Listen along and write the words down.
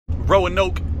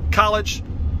Roanoke College.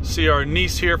 See our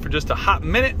niece here for just a hot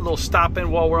minute. A little stop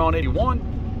in while we're on 81.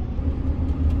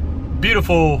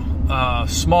 Beautiful,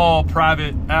 small,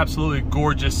 private, absolutely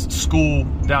gorgeous school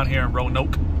down here in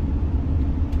Roanoke.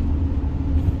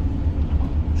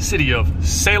 City of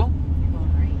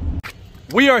Salem.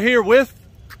 We are here with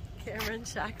Cameron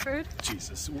Shackford.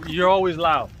 Jesus, you're always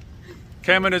loud.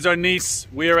 Cameron is our niece.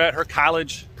 We are at her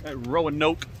college at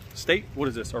Roanoke State. What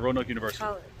is this? Or Roanoke University?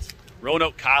 College.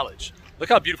 Roanoke College. Look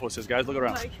how beautiful this is, guys. Look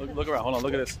around. Look around. Hold on.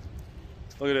 Look at this.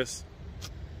 Look at this.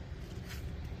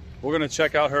 We're going to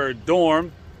check out her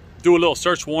dorm, do a little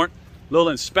search warrant, a little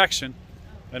inspection,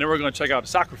 and then we're going to check out the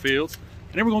soccer fields,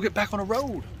 and then we're going to get back on the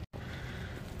road.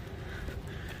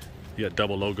 You got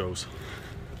double logos.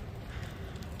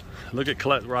 Look at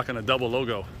Colette rocking a double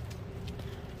logo.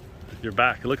 Your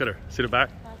back. Look at her. See the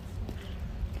back?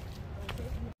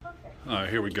 All right,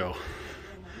 here we go.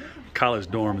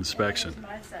 College dorm inspection.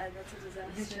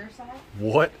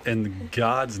 What in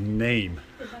God's name?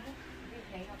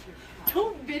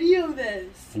 Don't video this.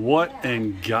 What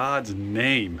in God's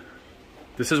name?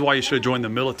 This is why you should have joined the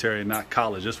military and not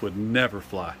college. This would never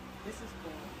fly. This is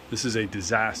cool. This is a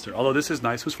disaster. Although this is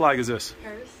nice. Whose flag is this?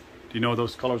 Hers. Do you know what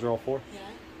those colors are all for? Yeah.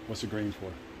 What's the green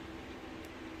for?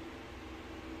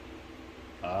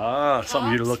 Ah, something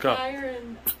for you to look up.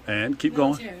 And keep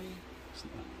going.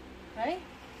 Right?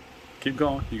 Keep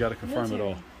going. You got to confirm it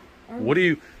all. What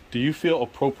do you feel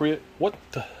appropriate? What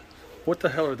the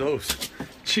hell are those?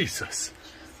 Jesus.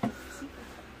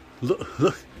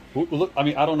 Look. I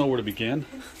mean, I don't know where to begin.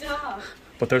 Stop.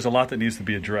 But there's a lot that needs to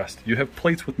be addressed. You have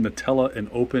plates with Nutella and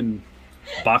open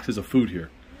boxes of food here.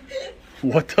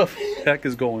 What the heck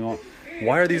is going on?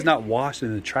 Why are these not washed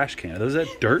in the trash can? Is that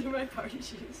dirt? My party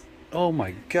shoes. Oh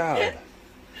my God.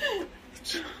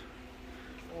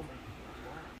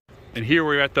 And here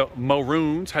we're at the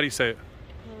Maroons. How do you say it?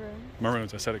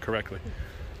 Maroons. I said it correctly.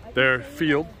 Their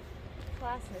field.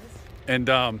 Classes. And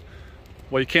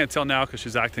well, you can't tell now because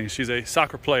she's acting. She's a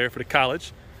soccer player for the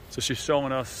college. So she's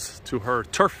showing us to her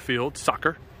turf field,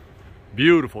 soccer.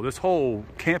 Beautiful. This whole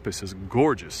campus is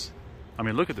gorgeous. I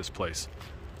mean, look at this place.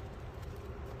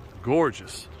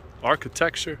 Gorgeous.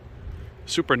 Architecture.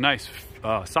 Super nice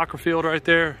soccer field right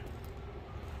there.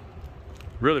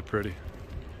 Really pretty.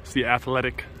 It's the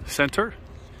athletic center.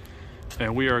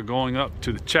 And we are going up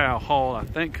to the chow hall, I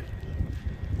think.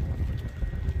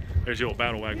 There's your old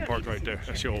battle wagon parked right there.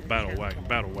 That's your old battle wagon.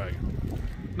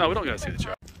 No, we don't gotta see the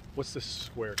chow. What's this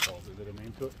square called? Is it a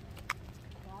name to it?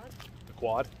 Quad. The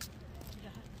quad? Yeah.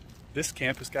 This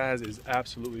campus, guys, is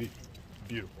absolutely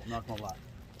beautiful. I'm not gonna lie.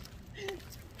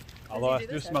 Although I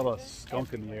do smell a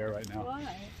skunk in the air right now.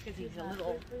 Why? Because he's a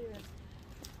little.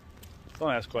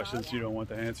 Don't ask questions you don't want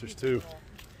the answers to.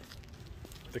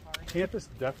 The campus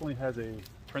definitely has a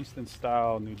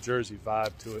Princeton-style New Jersey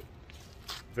vibe to it.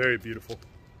 Very beautiful.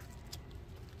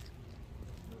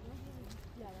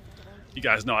 You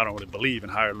guys know I don't really believe in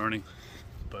higher learning,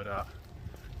 but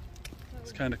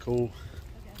it's kind of cool.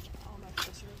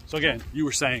 So again, you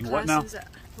were saying what now?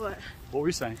 What? What were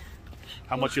you saying?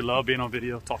 How much you love being on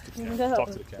video? Talk to the camera. No,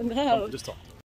 Talk to the camera. no. Just talk.